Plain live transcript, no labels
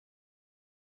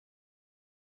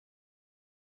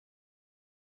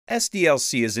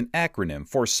SDLC is an acronym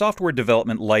for Software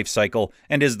Development Lifecycle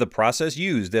and is the process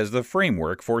used as the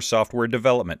framework for software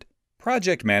development.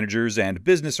 Project managers and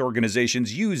business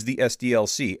organizations use the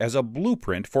SDLC as a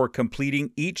blueprint for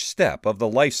completing each step of the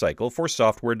lifecycle for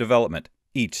software development.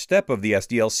 Each step of the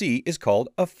SDLC is called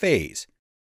a phase.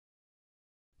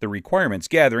 The requirements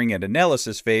gathering and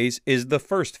analysis phase is the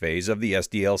first phase of the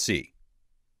SDLC.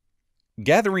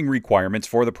 Gathering requirements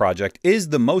for the project is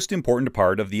the most important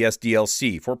part of the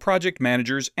SDLC for project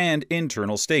managers and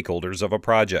internal stakeholders of a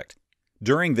project.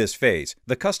 During this phase,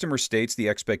 the customer states the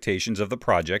expectations of the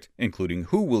project, including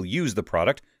who will use the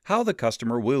product, how the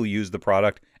customer will use the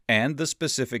product, and the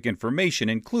specific information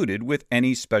included with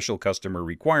any special customer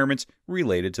requirements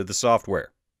related to the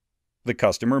software. The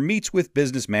customer meets with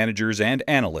business managers and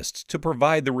analysts to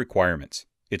provide the requirements.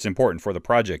 It's important for the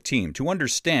project team to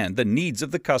understand the needs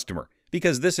of the customer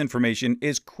because this information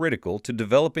is critical to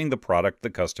developing the product the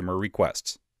customer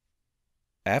requests.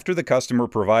 After the customer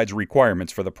provides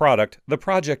requirements for the product, the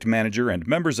project manager and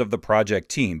members of the project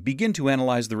team begin to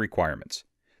analyze the requirements.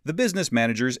 The business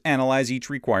managers analyze each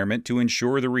requirement to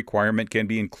ensure the requirement can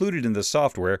be included in the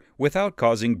software without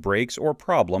causing breaks or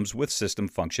problems with system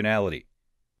functionality.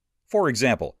 For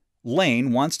example,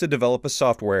 Lane wants to develop a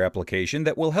software application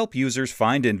that will help users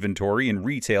find inventory in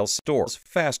retail stores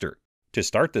faster. To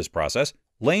start this process,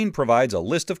 Lane provides a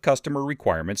list of customer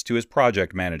requirements to his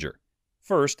project manager.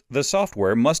 First, the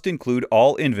software must include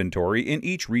all inventory in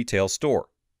each retail store.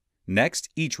 Next,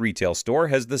 each retail store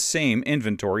has the same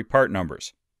inventory part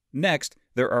numbers. Next,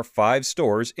 there are 5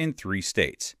 stores in 3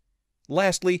 states.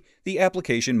 Lastly, the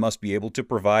application must be able to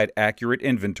provide accurate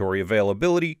inventory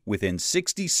availability within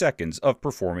 60 seconds of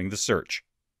performing the search.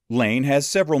 Lane has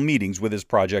several meetings with his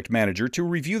project manager to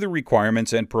review the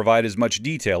requirements and provide as much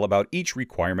detail about each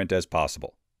requirement as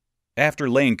possible. After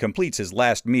Lane completes his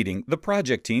last meeting, the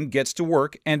project team gets to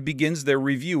work and begins their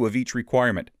review of each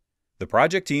requirement. The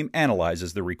project team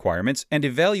analyzes the requirements and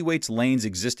evaluates Lane's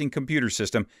existing computer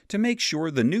system to make sure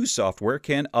the new software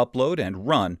can upload and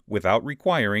run without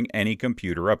requiring any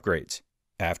computer upgrades.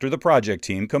 After the project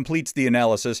team completes the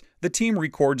analysis, the team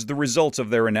records the results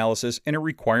of their analysis in a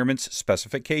requirements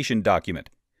specification document.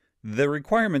 The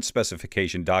requirements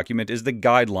specification document is the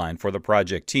guideline for the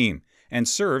project team and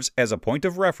serves as a point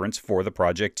of reference for the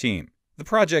project team. The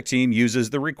project team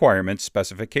uses the requirements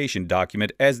specification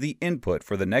document as the input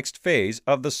for the next phase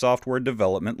of the software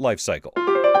development lifecycle.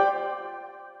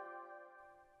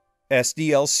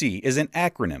 SDLC is an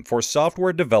acronym for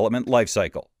Software Development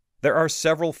Lifecycle. There are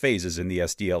several phases in the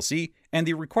SDLC, and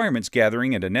the requirements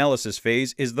gathering and analysis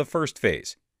phase is the first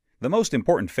phase. The most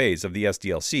important phase of the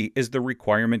SDLC is the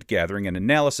requirement gathering and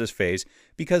analysis phase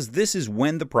because this is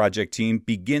when the project team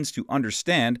begins to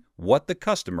understand what the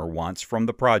customer wants from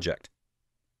the project.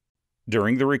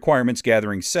 During the requirements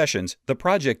gathering sessions, the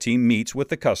project team meets with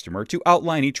the customer to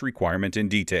outline each requirement in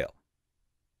detail.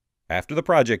 After the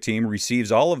project team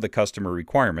receives all of the customer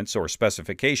requirements or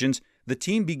specifications, the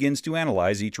team begins to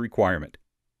analyze each requirement.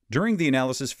 During the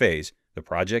analysis phase, the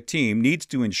project team needs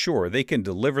to ensure they can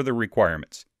deliver the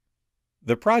requirements.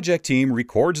 The project team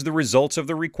records the results of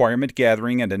the requirement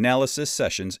gathering and analysis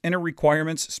sessions in a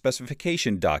requirements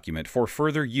specification document for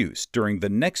further use during the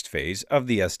next phase of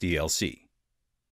the SDLC.